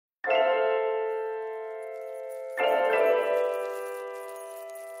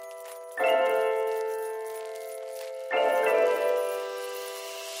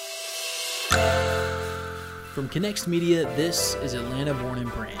From Connext Media, this is Atlanta Born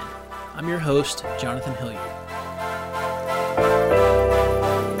and Brand. I'm your host, Jonathan Hilliard.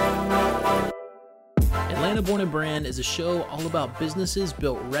 Atlanta Born and Brand is a show all about businesses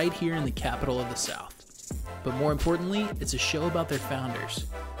built right here in the capital of the South. But more importantly, it's a show about their founders.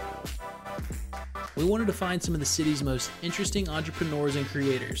 We wanted to find some of the city's most interesting entrepreneurs and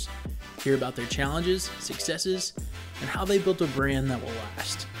creators, hear about their challenges, successes, and how they built a brand that will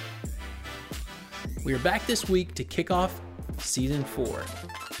last. We are back this week to kick off Season 4.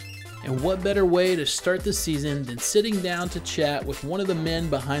 And what better way to start the season than sitting down to chat with one of the men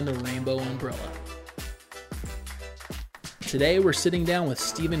behind the Rainbow Umbrella. Today we're sitting down with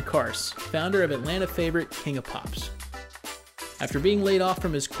Stephen Karst, founder of Atlanta favorite King of Pops. After being laid off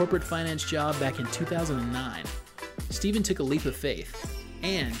from his corporate finance job back in 2009, Stephen took a leap of faith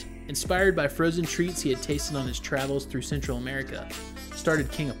and, inspired by frozen treats he had tasted on his travels through Central America,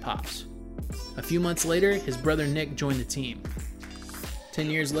 started King of Pops. A few months later, his brother Nick joined the team. 10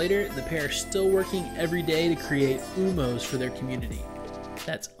 years later, the pair are still working every day to create UMOs for their community.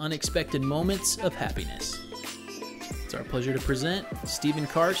 That's unexpected moments of happiness. It's our pleasure to present Stephen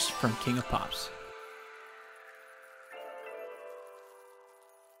Karst from King of Pops.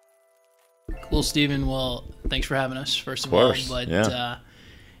 Cool, Stephen. Well, thanks for having us, first of all. But yeah.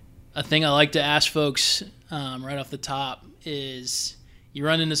 A thing I like to ask folks right off the top is you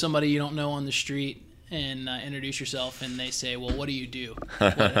run into somebody you don't know on the street and introduce yourself, and they say, well, what do you do?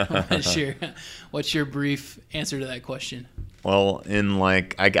 What's your brief answer to that question? Well,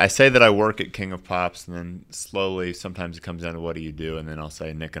 I say that I work at King of Pops, and then slowly sometimes it comes down to what do you do, and then I'll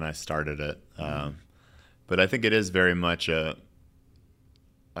say Nick and I started it. But I think it is very much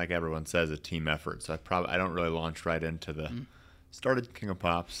like everyone says, a team effort. So I don't really launch right into the started King of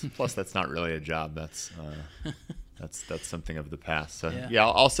Pops. Plus, that's not really a job. That's something of the past. So yeah,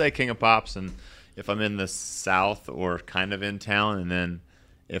 I'll say King of Pops, and if I'm in the South or kind of in town, and then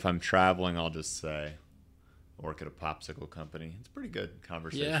if I'm traveling, I'll just say work at a popsicle company. It's a pretty good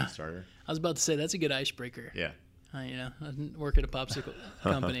conversation starter. I was about to say that's a good icebreaker. Yeah. Work at a popsicle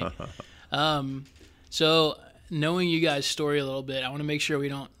company. So knowing you guys' story a little bit, I want to make sure we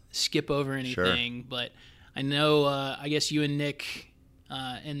don't skip over anything. Sure. But I know, I guess you and Nick,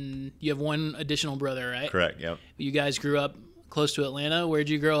 and you have one additional brother, right? Correct. Yep. You guys grew up close to Atlanta. Where'd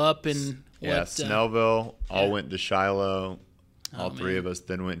you grow up? And Snellville. All went to Shiloh. All three of us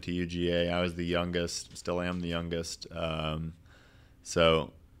then went to UGA. I was the youngest. Still am the youngest.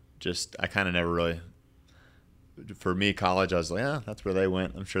 So I kind of never really. For me, college, I was like, that's where they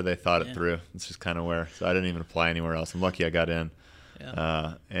went. I'm sure they thought it through. It's just kind of where. So I didn't even apply anywhere else. I'm lucky I got in.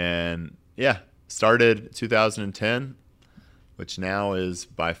 Started 2010, which now is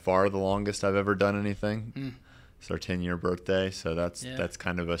by far the longest I've ever done anything. It's our 10-year birthday, so that's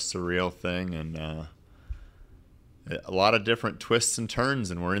kind of a surreal thing, and a lot of different twists and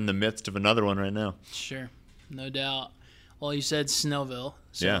turns, and we're in the midst of another one right now. Sure, no doubt. Well, you said Snellville,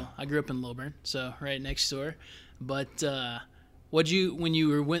 so I grew up in Lilburn, so right next door. But when you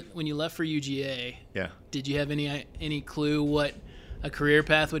left for UGA, did you have any clue what a career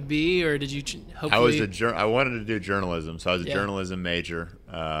path would be, or did you hopefully? I wanted to do journalism, so I was a journalism major.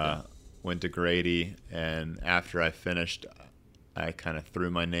 Went to Grady, and after I finished, I kind of threw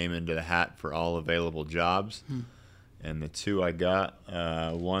my name into the hat for all available jobs. And the two I got,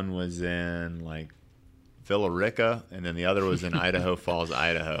 one was in Villa Rica, and then the other was in Idaho Falls,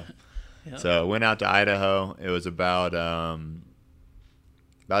 Idaho. So I went out to Idaho. It was about an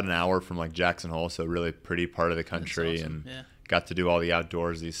hour from Jackson Hole, so really pretty part of the country. That's awesome. And got to do all the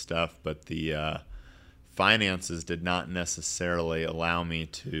outdoorsy stuff, but the finances did not necessarily allow me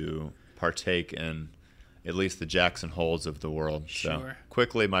to partake in at least the Jackson Holes of the world. Sure. So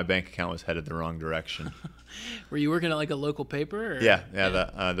quickly my bank account was headed the wrong direction. Were you working at a local paper? Or? Yeah.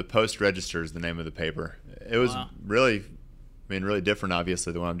 The Post-Register is the name of the paper. It was really different,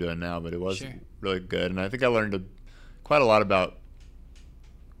 obviously, than what I'm doing now, but it was really good. And I think I learned quite a lot about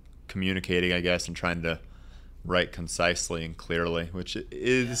communicating, I guess, and trying to write concisely and clearly, which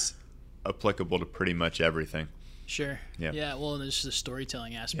is applicable to pretty much everything. Sure. Yeah. Well, there's the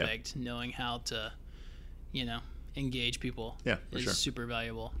storytelling aspect, knowing how to, engage people. Yeah, for is sure. Super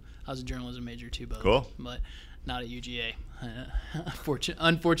valuable. I was a journalism major too, Cool. But not at UGA.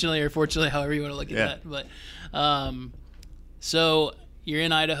 Unfortunately, or fortunately, however you want to look at that. But so you're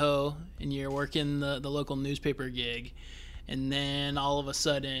in Idaho and you're working the local newspaper gig, and then all of a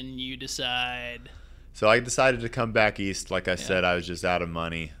sudden you decide. So I decided to come back east. Like I said, I was just out of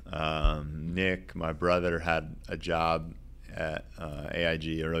money. Nick, my brother, had a job at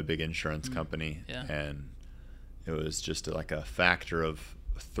AIG, a really big insurance company, and it was just like a factor of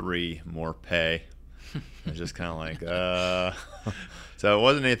 3 more pay I was just kind of like, So it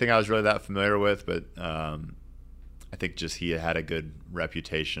wasn't anything I was really that familiar with, but I think just he had a good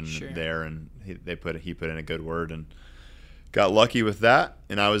reputation there, and he put in a good word and got lucky with that.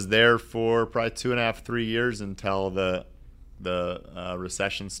 And I was there for probably 2.5, 3 years until the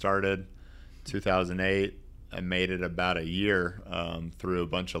recession started, 2008. I made it about a year through a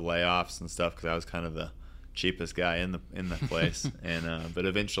bunch of layoffs and stuff because I was kind of the cheapest guy in the place. And but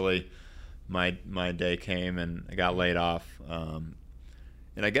eventually, my day came and I got laid off.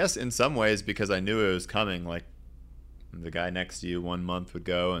 And I guess in some ways because I knew it was coming, like the guy next to you 1 month would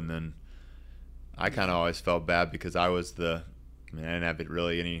go, and then I kind of always felt bad because I didn't have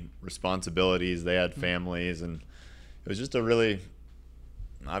really any responsibilities. They had families, and it was just a really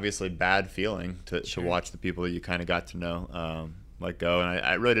obviously bad feeling to watch the people that you kind of got to know let go. And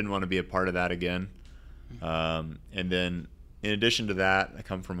I really didn't want to be a part of that again. And then in addition to that, I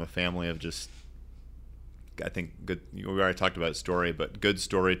come from a family of just, I think, good, we already talked about story, but good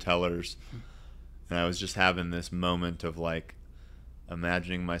storytellers. And I was just having this moment of like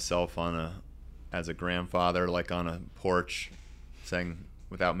imagining myself as a grandfather, like on a porch saying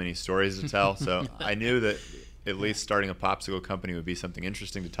without many stories to tell. So I knew that at least starting a popsicle company would be something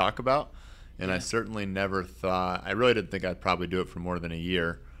interesting to talk about. And I certainly never thought, I really didn't think I'd probably do it for more than a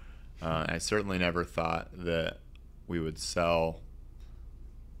year. I certainly never thought that we would sell,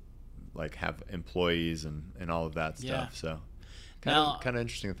 like have employees and all of that stuff. So kind of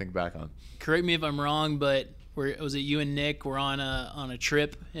interesting to think back on. Correct me if I'm wrong, but was it you and Nick were on a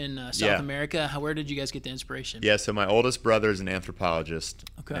trip in South America? Where did you guys get the inspiration? Yeah, so my oldest brother is an anthropologist,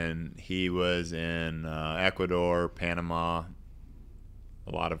 and he was in Ecuador, Panama,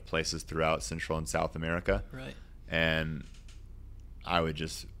 a lot of places throughout Central and South America. Right. And I would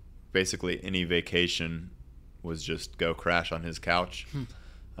just, basically any vacation was just go crash on his couch.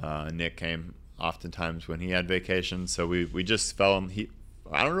 Nick came oftentimes when he had vacations, so we just fell in.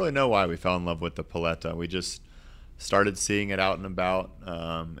 I don't really know why we fell in love with the paleta. We just started seeing it out and about,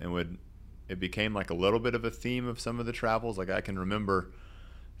 and it became like a little bit of a theme of some of the travels. Like I can remember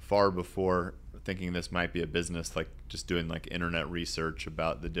far before thinking this might be a business, like just doing like internet research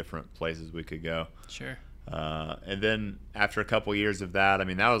about the different places we could go. Sure. And then after a couple years of that,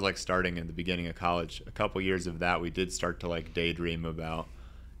 that was like starting at the beginning of college. A couple years of that, we did start to like daydream about,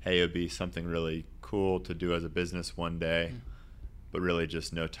 hey, it would be something really cool to do as a business one day, but really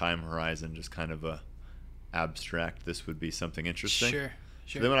just no time horizon, just kind of a abstract, this would be something interesting. Sure.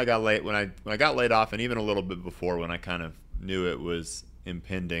 So then when I got laid off, and even a little bit before, when I kind of knew it was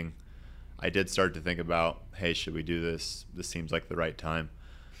impending, I did start to think about, hey, should we do this? This seems like the right time.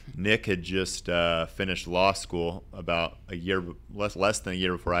 Nick had just finished law school about a year, less than a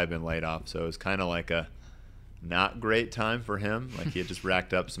year before I'd been laid off. So it was kind of like a not great time for him. Like he had just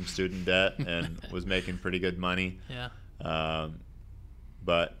racked up some student debt and was making pretty good money. Yeah.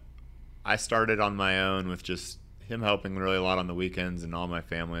 But I started on my own with just him helping really a lot on the weekends and all my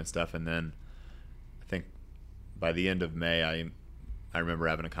family and stuff. And then I think by the end of May, I remember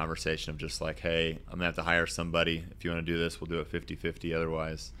having a conversation of just like, hey, I'm going to have to hire somebody. If you want to do this, we'll do it 50-50.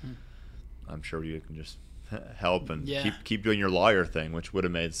 Otherwise, I'm sure you can just help and keep doing your lawyer thing, which would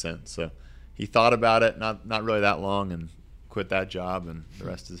have made sense. So he thought about it, not really that long, and quit that job, and the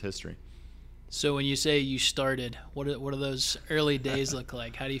rest is history. So when you say you started, what do those early days look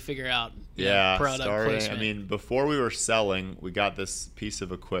like? How do you figure out product placement? Before we were selling, we got this piece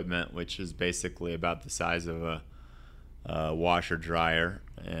of equipment, which is basically about the size of a washer dryer,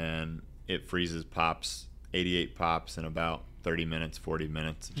 and it freezes pops, 88 pops in about 30 minutes, 40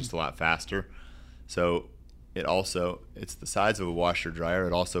 minutes, just a lot faster. So it's the size of a washer dryer.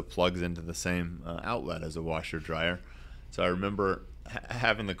 It also plugs into the same outlet as a washer dryer. So I remember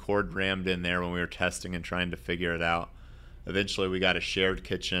having the cord rammed in there when we were testing and trying to figure it out. Eventually we got a shared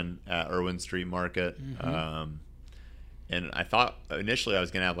kitchen at Irwin Street Market. And I thought initially I was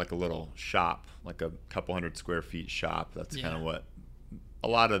going to have like a little shop, like a couple 100 square feet shop. That's kind of what a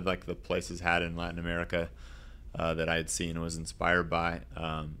lot of like the places had in Latin America that I had seen and was inspired by.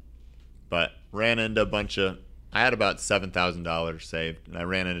 But ran into I had about $7,000 saved, and I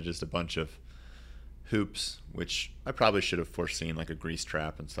ran into just a bunch of hoops, which I probably should have foreseen, like a grease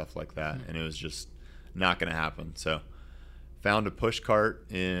trap and stuff like that. And it was just not going to happen. So found a push cart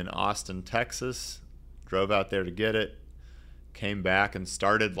in Austin, Texas, drove out there to get it. Came back and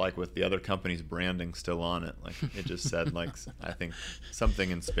started like with the other company's branding still on it. Like it just said like, I think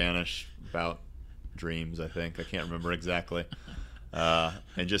something in Spanish about dreams, I think. I can't remember exactly.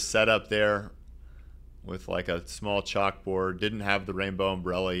 And just set up there with like a small chalkboard. Didn't have the rainbow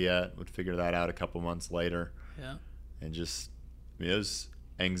umbrella yet. Would figure that out a couple months later. Yeah. And just, it was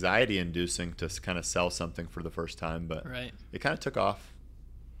anxiety inducing to kind of sell something for the first time, but it kind of took off.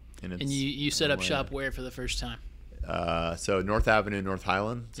 And you set up shop where for the first time? So North Avenue, North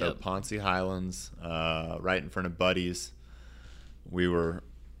Highland, so Ponce Highlands, right in front of Buddy's. We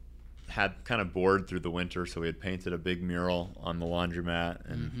had kind of bored through the winter, so we had painted a big mural on the laundromat,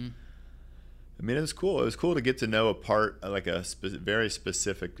 and I mean, it was cool. It was cool to get to know a part, like very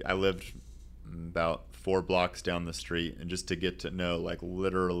specific. I lived about 4 blocks down the street, and just to get to know like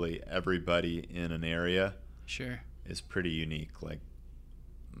literally everybody in an area is pretty unique. Like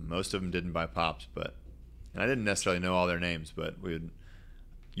most of them didn't buy Pops, and I didn't necessarily know all their names, but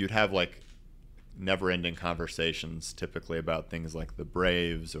you'd have like never-ending conversations typically about things like the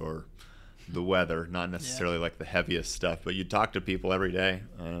Braves or the weather, not necessarily like the heaviest stuff, but you'd talk to people every day,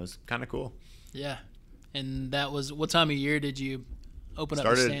 and it was kind of cool. Yeah. And that was, what time of year did you open up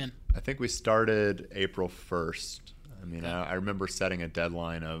the stand? I think we started April 1st. I mean, I remember setting a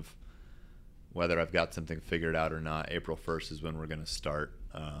deadline of whether I've got something figured out or not. April 1st is when we're going to start.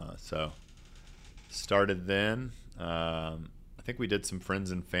 So started then. I think we did some friends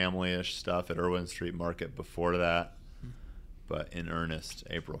and family-ish stuff at Irwin Street Market before that, but in earnest,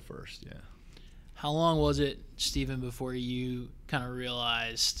 April 1st, yeah. How long was it, Stephen, before you kind of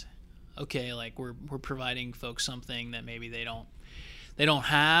realized, okay, like we're providing folks something that maybe they don't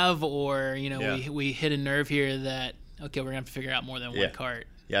have, or we hit a nerve here that, okay, we're gonna have to figure out more than one cart?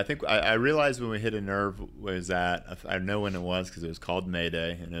 Yeah, I think I realized when we hit a nerve was I know when it was because it was called May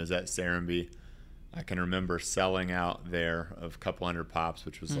Day, and it was at Serenbe. I can remember selling out there of a couple hundred Pops,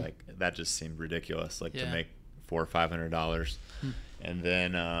 which was like, that just seemed ridiculous, like to make $400 or $500. And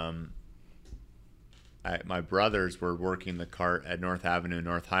then my brothers were working the cart at North Avenue,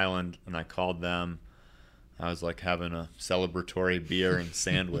 North Highland, and I called them. I was like having a celebratory beer and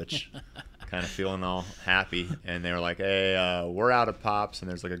sandwich, kind of feeling all happy. And they were like, hey, we're out of Pops,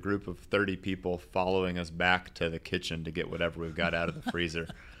 and there's like a group of 30 people following us back to the kitchen to get whatever we've got out of the freezer.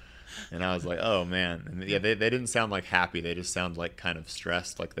 And I was like, oh, man. And yeah, they didn't sound like happy. They just sound like kind of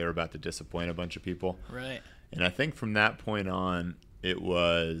stressed, like they were about to disappoint a bunch of people. Right. And I think from that point on, it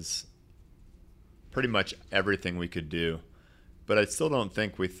was pretty much everything we could do. But I still don't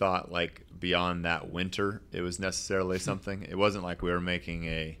think we thought, like, beyond that winter it was necessarily something. It wasn't like we were making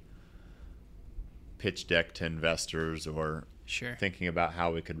a pitch deck to investors or thinking about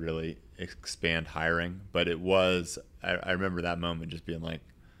how we could really expand hiring. But it was, I remember that moment just being like,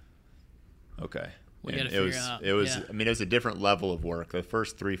 okay. We got to figure out. It was, I mean, it was a different level of work. The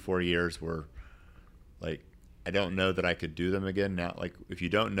first 3-4 years were like, I don't know that I could do them again now. Like, if you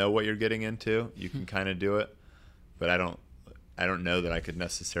don't know what you're getting into, you can kind of do it, but I don't know that I could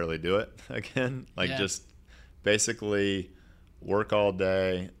necessarily do it again. Like, just basically work all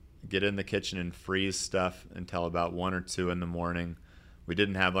day, get in the kitchen and freeze stuff until about 1 or 2 in the morning. We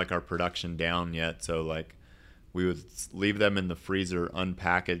didn't have like our production down yet, so like we would leave them in the freezer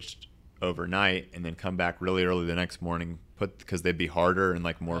unpackaged overnight and then come back really early the next morning, because they'd be harder and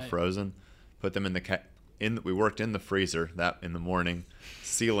like more frozen. Put them we worked in the freezer that in the morning,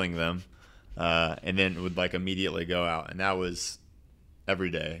 sealing them, and then would like immediately go out. And that was every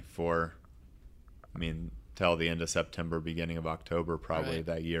day for, I mean, till the end of September, beginning of October, probably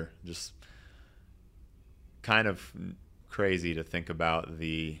that year. Just kind of crazy to think about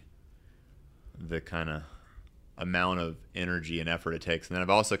the kind of amount of energy and effort it takes. And then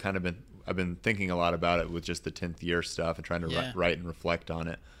I've also kind of been thinking a lot about it with just the 10th year stuff and trying to write and reflect on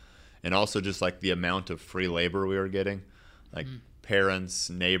it. And also just like the amount of free labor we were getting, like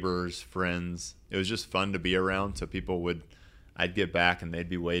parents, neighbors, friends. It was just fun to be around. So I'd get back and they'd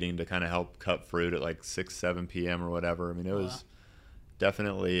be waiting to kind of help cut fruit at like 6, 7 p.m. or whatever. I mean, it was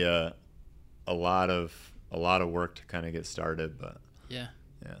definitely a lot of work to kind of get started, but yeah.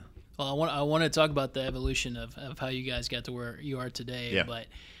 Well, I want to talk about the evolution of how you guys got to where you are today, but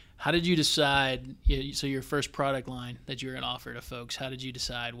how did you decide, so your first product line that you were going to offer to folks, how did you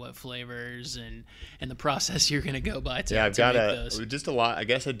decide what flavors and the process you're going to go by to I've got those? Just a lot, I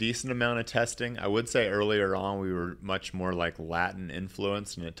guess a decent amount of testing. I would say earlier on we were much more like Latin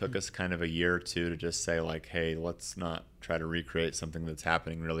influenced, and it took us kind of a year or two to just say like, hey, let's not try to recreate something that's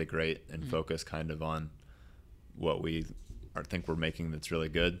happening really great and focus kind of on what we think we're making that's really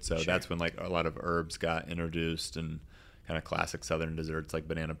good. So that's when like a lot of herbs got introduced and kind of classic Southern desserts like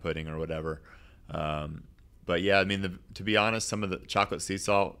banana pudding or whatever. But yeah, I mean, to be honest, some of the chocolate sea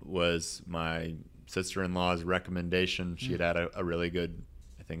salt was my sister-in-law's recommendation. She had a really good,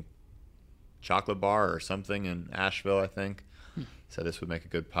 I think, chocolate bar or something in Asheville, I think. So this would make a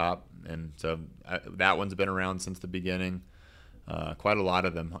good pop. And so that one's been around since the beginning. Quite a lot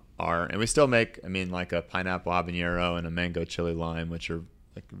of them are. And we still make, I mean, like a pineapple habanero and a mango chili lime, which are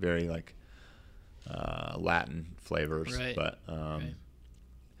like very like Latin flavors. Right. But Right.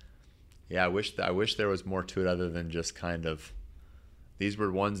 yeah, I wish there was more to it other than just kind of, these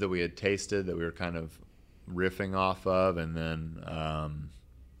were ones that we had tasted that we were kind of riffing off of, and then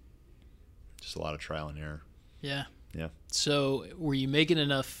just a lot of trial and error. Yeah. Yeah. So were you making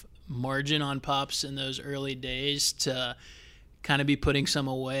enough margin on pops in those early days to kind of be putting some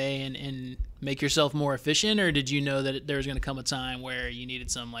away and make yourself more efficient, or did you know that there was going to come a time where you needed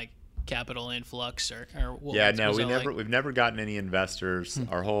some like capital influx or what? Yeah, no, like? we've never gotten any investors.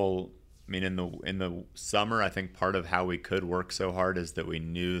 Our whole, I mean, in the summer, I think part of how we could work so hard is that we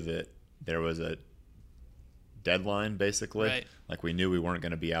knew that there was a deadline, basically. Right. Like we knew we weren't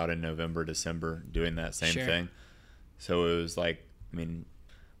going to be out in November, December doing that same Sure. thing. So it was like, I mean,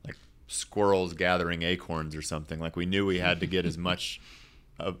 like squirrels gathering acorns or something. Like we knew we had to get as much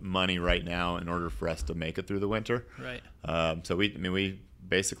of money right now in order for us to make it through the winter. Right. So we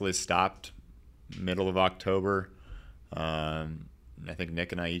basically stopped middle of October. I think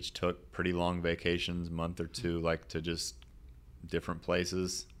Nick and I each took pretty long vacations, month or two, like to just different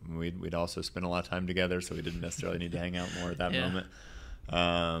places. We'd also spent a lot of time together, so we didn't necessarily need to hang out more at that moment.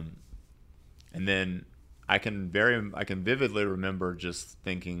 And then I can vividly remember just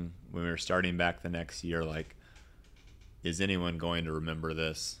thinking when we were starting back the next year, like, is anyone going to remember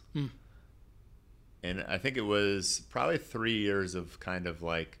this? And I think it was probably 3 years of kind of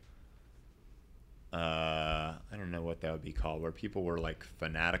like, I don't know what that would be called, where people were like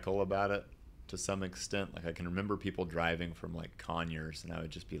fanatical about it to some extent. Like I can remember people driving from like Conyers, and I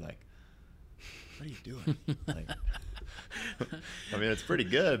would just be like, what are you doing? Like, I mean, it's pretty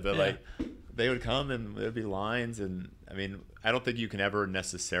good, but like they would come and there'd be lines, and I mean, I don't think you can ever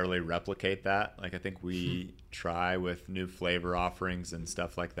necessarily replicate that. Like I think we try with new flavor offerings and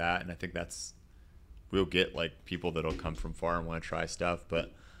stuff like that, and I think we'll get like people that'll come from far and want to try stuff,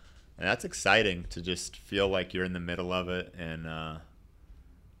 but and that's exciting to just feel like you're in the middle of it, and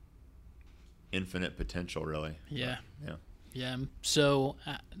infinite potential, really. Yeah. But, Yeah. So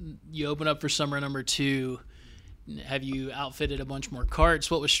you open up for summer number 2. Have you outfitted a bunch more carts?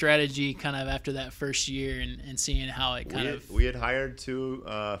 What was strategy kind of after that first year and seeing how it kind of... We had hired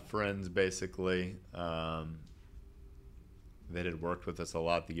 2 friends, basically, that had worked with us a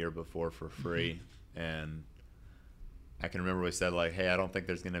lot the year before for free. And I can remember we said, like, hey, I don't think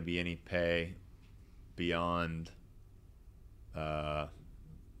there's going to be any pay beyond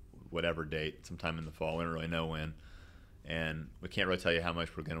whatever date, sometime in the fall. We don't really know when. And we can't really tell you how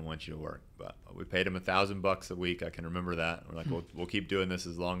much we're going to want you to work. But we paid him $1,000 a week. I can remember that. We're like, we'll keep doing this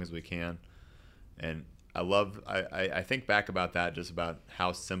as long as we can. And I think back about that, just about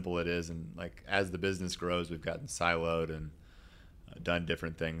how simple it is. And like as the business grows, we've gotten siloed and done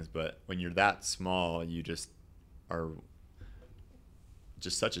different things. But when you're that small, you just are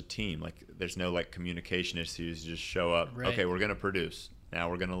just such a team. Like there's no like communication issues. You just show up. Right. Okay, we're going to produce. Now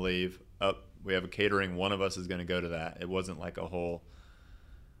we're going to leave. We have a catering. One of us is going to go to that. It wasn't like a whole,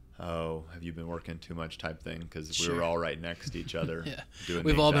 oh, have you been working too much type thing, because we were all right next to each other. Doing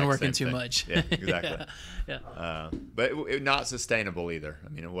We've all been working too thing. much. Yeah, exactly. Yeah. But it not sustainable either. I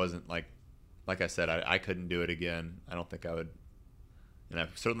mean, it wasn't like I said, I couldn't do it again. I don't think I would, and I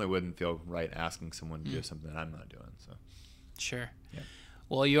certainly wouldn't feel right asking someone to do something that I'm not doing. So. Sure. Yeah.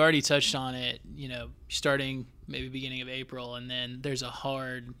 Well, you already touched on it, starting maybe beginning of April, and then there's a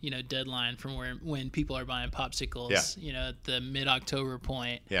hard, deadline from when people are buying popsicles, at the mid-October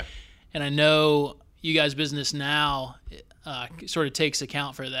point. Yeah. And I know you guys' business now sort of takes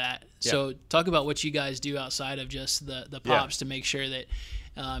account for that. Yeah. So talk about what you guys do outside of just the pops to make sure that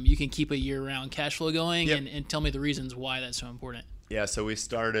you can keep a year-round cash flow going, and tell me the reasons why that's so important. Yeah, so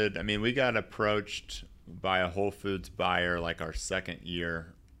we got approached by a Whole Foods buyer like our second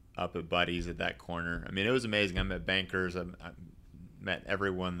year up at Buddy's at that corner. I mean, it was amazing. I met bankers. I met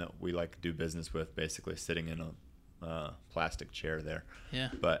everyone that we like to do business with, basically sitting in a plastic chair there. Yeah.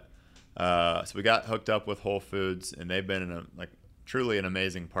 But so we got hooked up with Whole Foods, and they've been truly an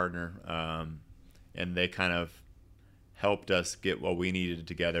amazing partner. And they kind of helped us get what we needed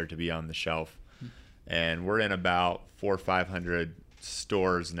together to be on the shelf. And we're in about 400 or 500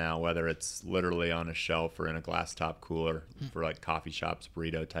 stores now, whether it's literally on a shelf or in a glass top cooler for like coffee shops,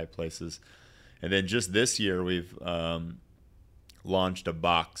 burrito type places. And then just this year we've launched a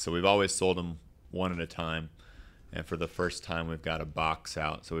box. So we've always sold them one at a time, and for the first time we've got a box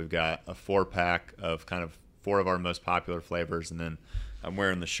out. So we've got a 4-pack of kind of 4 of our most popular flavors, and then I'm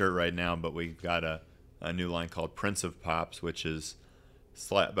wearing the shirt right now, but we've got a new line called Prince of Pops, which is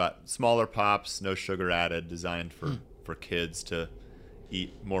about smaller pops, no sugar added, designed for kids to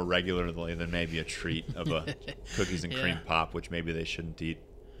eat more regularly than maybe a treat of a cookies and cream pop, which maybe they shouldn't eat.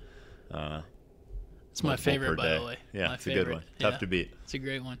 It's my favorite, by the way. Yeah, it's a good one. Tough to beat. It's a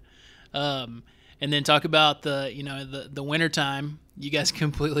great one. And then talk about the winter time. You guys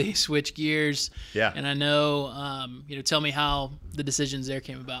completely switch gears. Yeah. And I know, tell me how the decisions there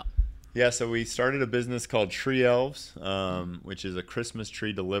came about. Yeah, so we started a business called Tree Elves, which is a Christmas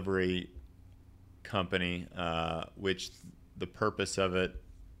tree delivery company, which the purpose of it,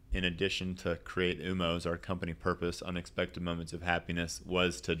 in addition to create UMOs, our company purpose, Unexpected Moments of Happiness,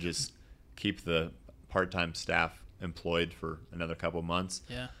 was to just keep the part-time staff employed for another couple months.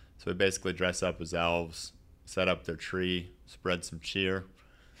 Yeah. So we basically dress up as elves, set up their tree, spread some cheer,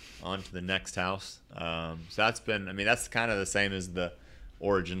 on to the next house. So that's kind of the same as the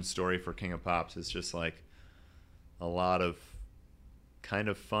origin story for King of Pops. It's just like a lot of kind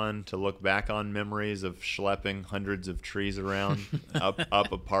of fun to look back on, memories of schlepping hundreds of trees around,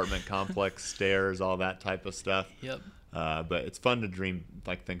 up apartment complex stairs, all that type of stuff. Yep. But it's fun to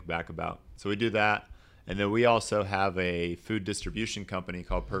think back about. So we do that. And then we also have a food distribution company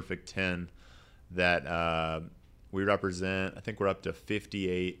called Perfect 10 that we represent. I think we're up to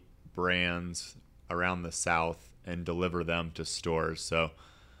 58 brands around the South and deliver them to stores. So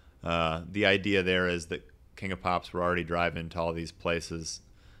the idea there is that King of Pops, we're already driving to all these places.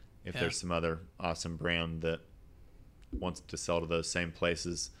 If there's some other awesome brand that wants to sell to those same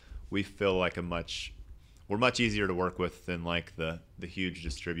places, we feel like we're much easier to work with than like the huge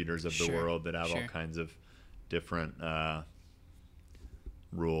distributors of the world that have all kinds of different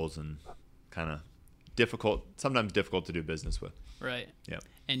rules and kind of sometimes difficult to do business with. Right. Yeah.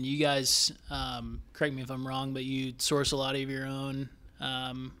 And you guys, correct me if I'm wrong, but you source a lot of your own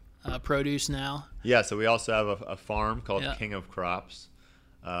produce now. Yeah. So we also have a farm called King of Crops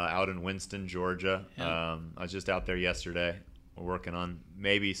out in Winston, Georgia. I was just out there yesterday. We're working on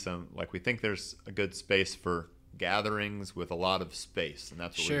maybe we think there's a good space for gatherings with a lot of space, and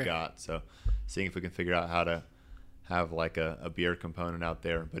that's what we've got. So seeing if we can figure out how to have like a beer component out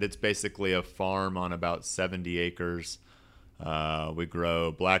there. But it's basically a farm on about 70 acres. We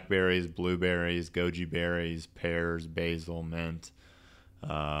grow blackberries, blueberries, goji berries, pears, basil, mint,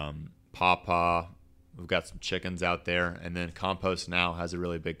 pawpaw. We've got some chickens out there, and then Compost Now has a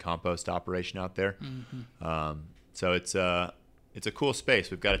really big compost operation out there. Mm-hmm. So it's a cool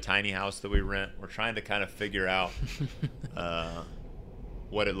space. We've got a tiny house that we rent. We're trying to kind of figure out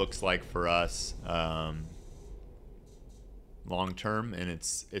what it looks like for us long term, and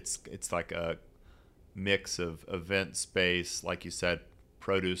it's like a mix of event space, like you said,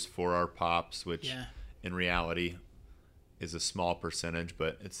 produce for our pops, which in reality is a small percentage,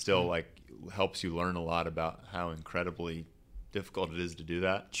 but it still like helps you learn a lot about how incredibly difficult it is to do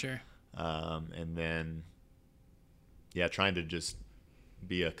that. Sure. And then trying to just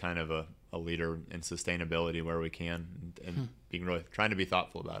be a kind of a leader in sustainability where we can, and being really trying to be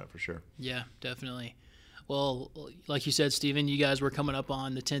thoughtful about it for sure. Yeah, definitely. Well, like you said, Stephen, you guys were coming up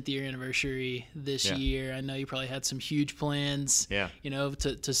on the 10th year anniversary this year. I know you probably had some huge plans,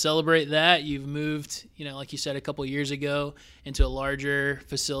 to celebrate that. You've moved, like you said, a couple of years ago into a larger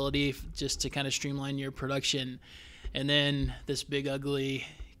facility just to kind of streamline your production. And then this big, ugly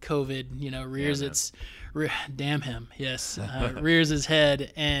COVID, rears rears his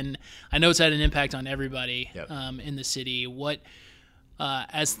head. And I know it's had an impact on everybody in the city.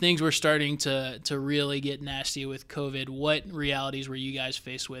 As things were starting to really get nasty with COVID, what realities were you guys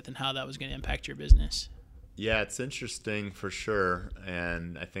faced with, and how that was going to impact your business? Yeah, it's interesting for sure.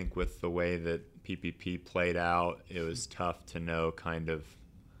 And I think with the way that PPP played out, it was tough to know kind of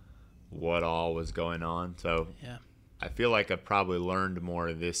what all was going on. So I feel like I probably learned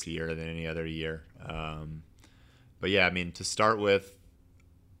more this year than any other year. But to start with,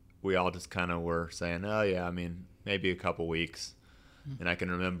 we all just kind of were saying, maybe a couple weeks. And I can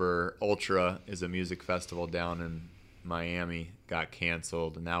remember Ultra is a music festival down in Miami, got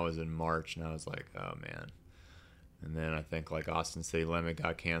canceled, and that was in March, and I was like, oh man. And then I think like Austin City Limit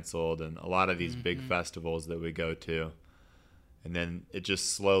got canceled, and a lot of these big festivals that we go to. And then it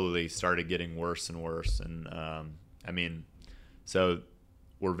just slowly started getting worse and worse. And so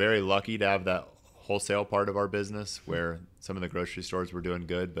we're very lucky to have that wholesale part of our business where some of the grocery stores were doing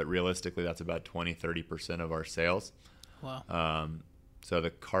good, but realistically that's about 20-30% of our sales. Wow. So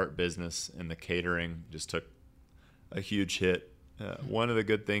the cart business and the catering just took a huge hit. One of the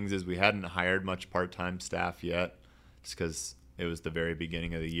good things is we hadn't hired much part-time staff yet, just because it was the very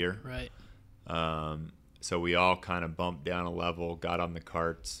beginning of the year. Right. So we all kind of bumped down a level, got on the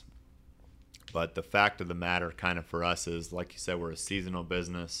carts. But the fact of the matter kind of for us is, like you said, we're a seasonal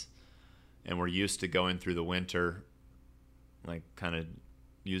business, and we're used to going through the winter like kind of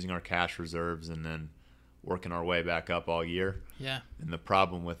using our cash reserves and then working our way back up all year. Yeah. And the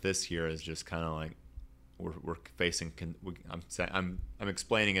problem with this year is just kind of like we're facing. I'm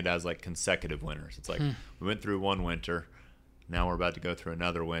explaining it as like consecutive winters. It's like we went through one winter, now we're about to go through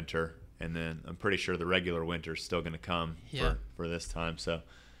another winter, and then I'm pretty sure the regular winter is still going to come for this time. So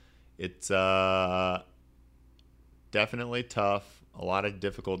it's definitely tough. A lot of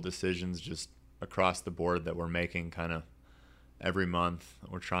difficult decisions just across the board that we're making kind of every month.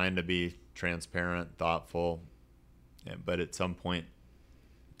 We're trying to be transparent, thoughtful, but at some point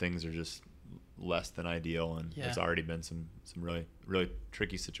things are just less than ideal, and there's already been some really, really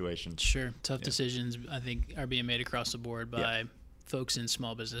tricky situations. Sure. Tough decisions, I think, are being made across the board by folks in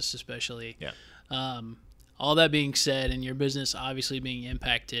small business especially. Yeah. All that being said, and your business obviously being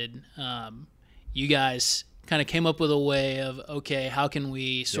impacted, you guys kind of came up with a way of, okay, how can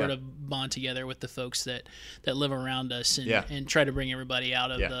we sort of bond together with the folks that live around us and try to bring everybody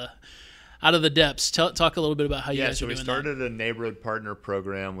out of the depths. Talk a little bit about how you guys are doing that. So we started a neighborhood partner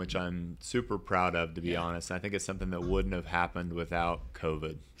program, which I'm super proud of, to be honest. I think it's something that wouldn't have happened without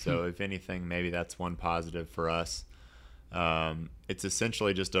COVID. So if anything, maybe that's one positive for us. It's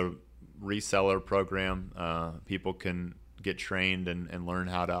essentially just a reseller program. People can get trained and learn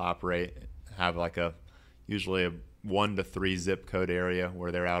how to operate, have like usually a 1 to 3 zip code area where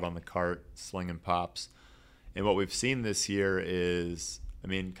they're out on the cart slinging pops. And what we've seen this year is, I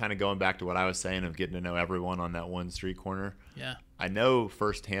mean, kind of going back to what I was saying of getting to know everyone on that one street corner. Yeah. I know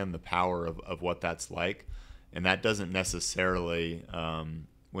firsthand the power of what that's like. And that doesn't necessarily,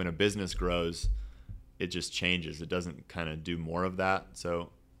 when a business grows, it just changes. It doesn't kind of do more of that.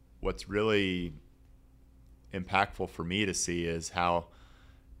 So what's really impactful for me to see is how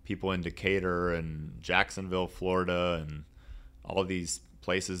people in Decatur and Jacksonville, Florida, and all of these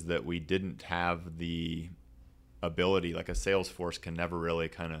places that we didn't have the ability, like a sales force can never really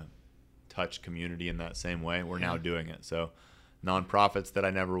kind of touch community in that same way. We're now doing it. So nonprofits that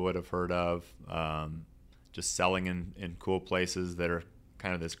I never would have heard of, just selling in cool places that are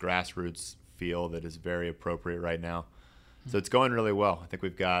kind of this grassroots feel that is very appropriate right now. So it's going really well. I think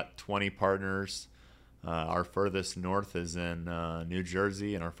we've got 20 partners. Our furthest north is in New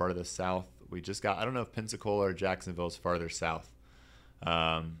Jersey, and our farthest south, we just got, I don't know if Pensacola or Jacksonville is farther south.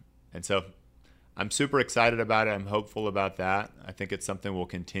 And so I'm super excited about it. I'm hopeful about that. I think it's something we'll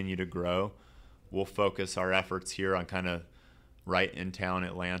continue to grow. We'll focus our efforts here on kind of right in town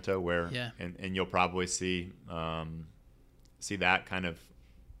Atlanta, where and you'll probably see that kind of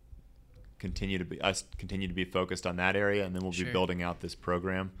continue to be focused on that area, and then we'll be building out this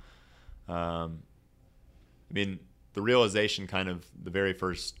program. I mean, the realization kind of the very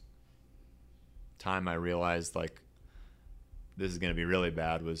first time I realized like this is going to be really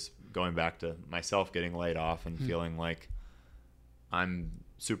bad was going back to myself getting laid off and feeling like I'm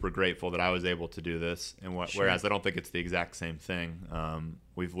super grateful that I was able to do this. And whereas I don't think it's the exact same thing.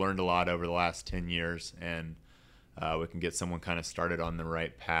 We've learned a lot over the last 10 years, and we can get someone kind of started on the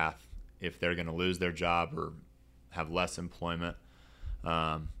right path if they're going to lose their job or have less employment.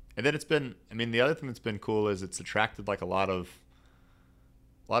 And then it's been, I mean, the other thing that's been cool is it's attracted like a lot of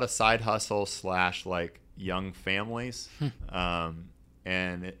side hustle / like young families.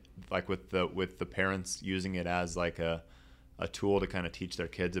 And it, like with the parents using it as like a tool to kind of teach their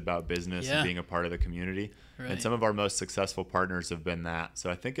kids about business and being a part of the community. Right. And some of our most successful partners have been that. So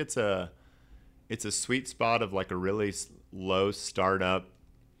I think it's a sweet spot of like a really low startup,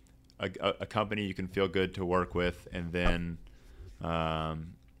 a company you can feel good to work with, and then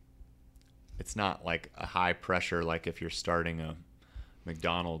it's not like a high pressure like if you're starting a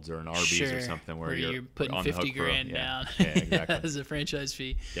McDonald's or an Arby's or something where you're putting on 50 grand down exactly. as a franchise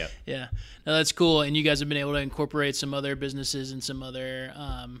fee. Yeah. No, that's cool. And you guys have been able to incorporate some other businesses and some other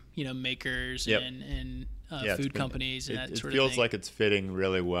makers and food companies and that sort of thing. It feels like it's fitting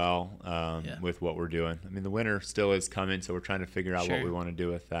really well with what we're doing. I mean, the winter still is coming, so we're trying to figure out what we want to do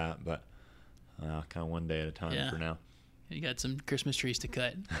with that, but kind of one day at a time for now. You got some Christmas trees to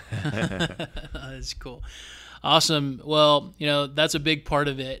cut. That's cool. Awesome. Well, that's a big part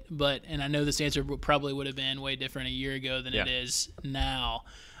of it, and I know this answer probably would have been way different a year ago than it is now,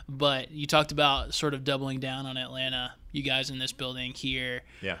 but you talked about sort of doubling down on Atlanta, you guys in this building here.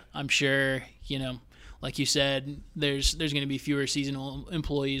 Yeah. I'm sure, like you said, there's going to be fewer seasonal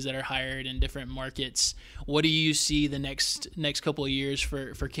employees that are hired in different markets. What do you see the next couple of years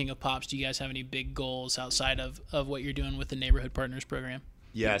for King of Pops? Do you guys have any big goals outside of what you're doing with the Neighborhood Partners program?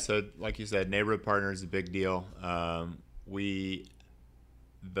 Yeah, so like you said, Neighborhood Partners is a big deal.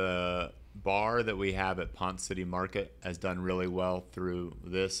 The bar that we have at Ponce City Market has done really well through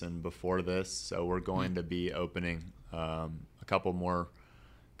this and before this, so we're going to be opening a couple more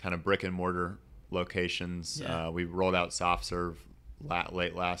kind of brick and mortar locations. Yeah. We rolled out soft serve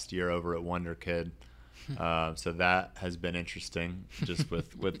late last year over at Wonder Kid. So that has been interesting just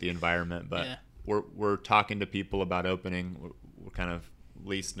with the environment, but we're talking to people about opening. We're kind of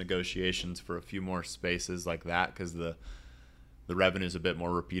lease negotiations for a few more spaces like that, because the revenue is a bit more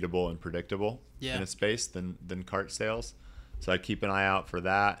repeatable and predictable in a space than cart sales. So I keep an eye out for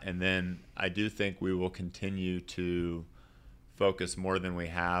that. And then I do think we will continue to focus more than we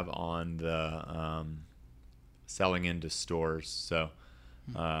have on the selling into stores. So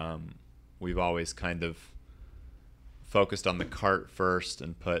we've always kind of focused on the cart first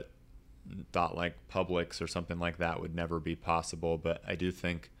and thought like Publix or something like that would never be possible. But I do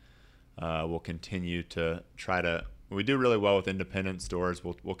think we'll continue to try to, we do really well with independent stores.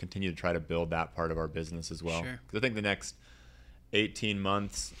 We'll continue to try to build that part of our business as well. Sure. 'Cause I think the next 18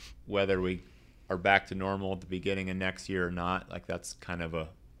 months, whether we are back to normal at the beginning of next year or not, like that's kind of a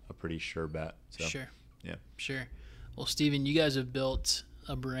pretty sure bet. So, Sure. Yeah. Sure. Well, Steven, you guys have built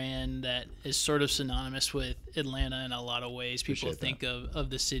a brand that is sort of synonymous with Atlanta in a lot of ways. People think of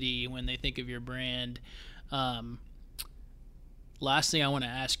the city when they think of your brand. Last thing I want to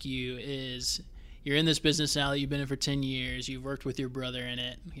ask you is, you're in this business now that you've been in for 10 years. You've worked with your brother in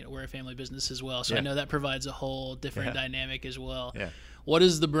it. You know, we're a family business as well, so I know that provides a whole different dynamic as well. Yeah. What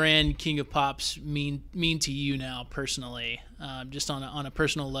does the brand King of Pops mean to you now personally? Just on a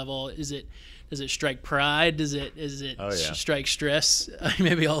personal level, does it strike pride? Does it strike stress?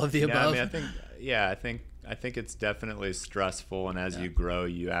 Maybe all of the above. I mean, I think it's definitely stressful, and as you grow,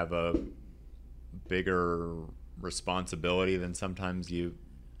 you have a bigger responsibility than sometimes you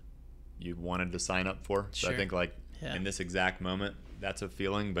wanted to sign up for. So I think in this exact moment, that's a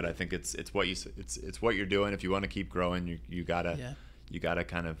feeling, but I think it's what you're doing. If you want to keep growing, you gotta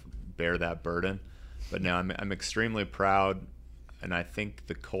kind of bear that burden. But now I'm extremely proud, and I think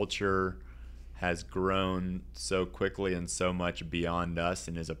the culture has grown so quickly and so much beyond us,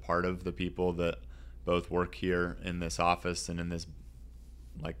 and is a part of the people that both work here in this office and in this,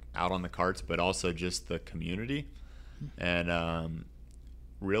 like, out on the carts, but also just the community. And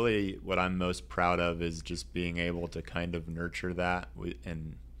really what I'm most proud of is just being able to kind of nurture that.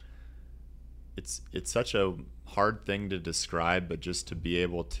 And it's such a hard thing to describe, but just to be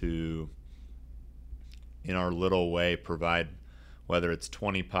able to, in our little way, provide, whether it's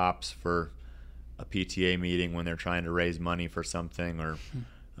 20 pops for a PTA meeting when they're trying to raise money for something, or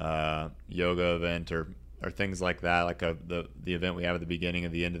yoga event, or things like that, like the event we have at the beginning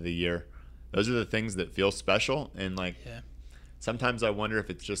of the end of the year. Those are the things that feel special. And sometimes I wonder if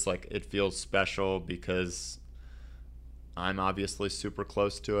it's just like it feels special because I'm obviously super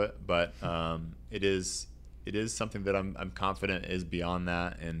close to it, but it is something that I'm confident is beyond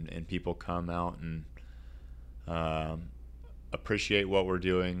that, and people come out and appreciate what we're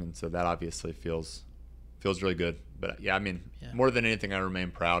doing, and so that obviously feels really good. But more than anything, I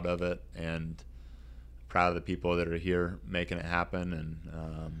remain proud of it, and proud of the people that are here making it happen,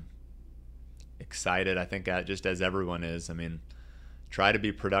 and excited, I think, just as everyone is. I mean, trying to be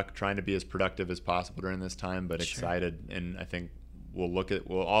as productive as possible during this time, but excited. And I think we'll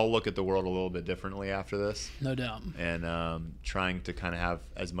all look at the world a little bit differently after this. No doubt. And trying to kind of have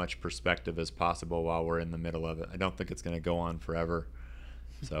as much perspective as possible while we're in the middle of it. I don't think it's going to go on forever.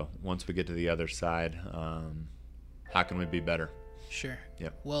 So once we get to the other side, how can we be better? Sure.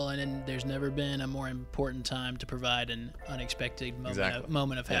 Yep. Well, and there's never been a more important time to provide an unexpected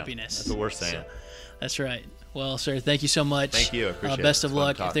moment of happiness. That's what we're saying. So, that's right. Well, sir, thank you so much. Thank you. I appreciate it. Best of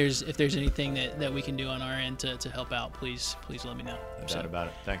luck. If there's anything that we can do on our end to help out, please let me know. No doubt about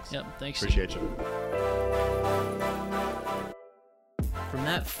it. Thanks. Yep. Thanks. Appreciate you. From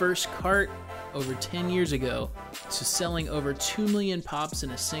that first cart over 10 years ago to selling over 2 million pops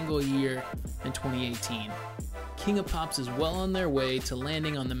in a single year in 2018, King of Pops is well on their way to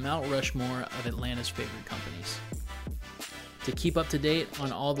landing on the Mount Rushmore of Atlanta's favorite companies. To keep up to date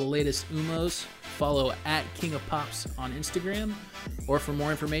on all the latest UMOs, follow at King of Pops on Instagram, or for more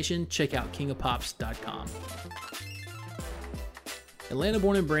information, check out kingofpops.com. Atlanta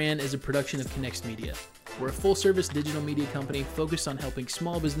Born and Brand is a production of Connects Media. We're a full-service digital media company focused on helping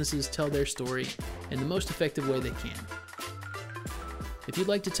small businesses tell their story in the most effective way they can. If you'd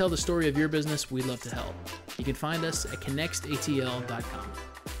like to tell the story of your business, we'd love to help. You can find us at connextatl.com.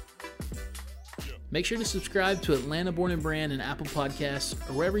 Make sure to subscribe to Atlanta Born and Brand in Apple Podcasts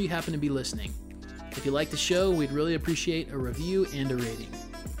or wherever you happen to be listening. If you like the show, we'd really appreciate a review and a rating.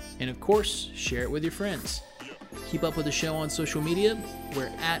 And of course, share it with your friends. Keep up with the show on social media.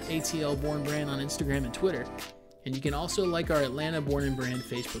 We're at ATL Born Brand on Instagram and Twitter. And you can also like our Atlanta Born and Brand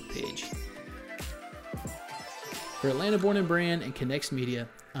Facebook page. For Atlanta Born and Brand and Connects Media,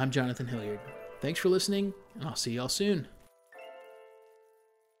 I'm Jonathan Hilliard. Thanks for listening, and I'll see y'all soon.